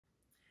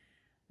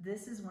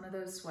This is one of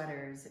those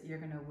sweaters that you're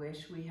gonna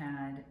wish we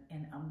had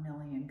in a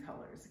million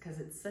colors because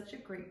it's such a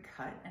great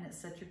cut and it's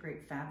such a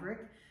great fabric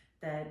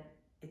that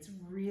it's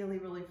really,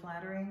 really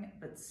flattering,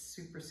 but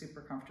super,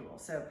 super comfortable.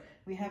 So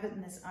we have it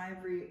in this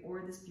ivory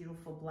or this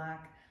beautiful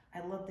black. I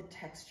love the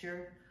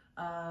texture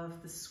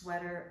of the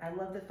sweater. I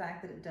love the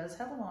fact that it does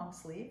have a long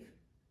sleeve.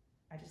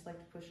 I just like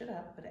to push it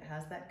up, but it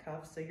has that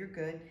cuff, so you're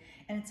good.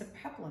 And it's a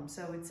peplum,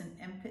 so it's an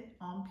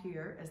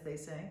empire, as they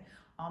say,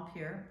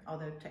 empire,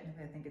 although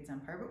technically I think it's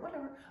empire, but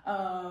whatever.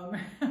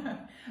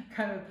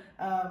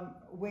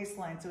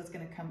 Waistline, so it's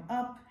gonna come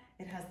up.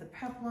 It has the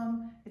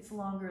peplum, it's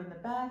longer in the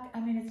back. I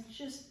mean, it's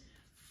just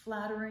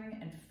flattering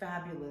and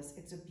fabulous.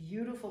 It's a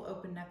beautiful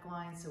open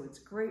neckline, so it's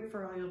great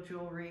for all your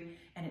jewelry,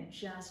 and it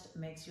just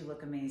makes you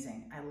look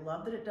amazing. I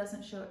love that it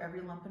doesn't show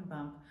every lump and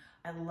bump.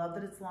 I love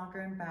that it's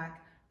longer in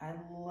back. I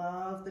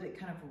love that it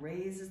kind of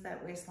raises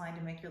that waistline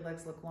to make your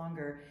legs look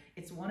longer.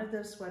 It's one of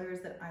those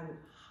sweaters that I would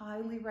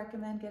highly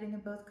recommend getting in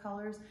both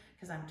colors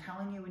because I'm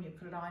telling you, when you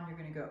put it on, you're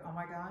gonna go, oh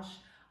my gosh,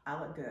 I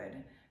look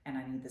good and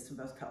I need this in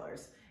both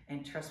colors.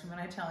 And trust me when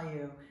I tell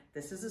you,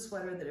 this is a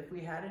sweater that if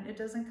we had it in a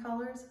dozen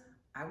colors,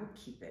 I would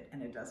keep it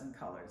in a dozen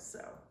colors.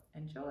 So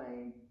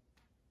enjoy.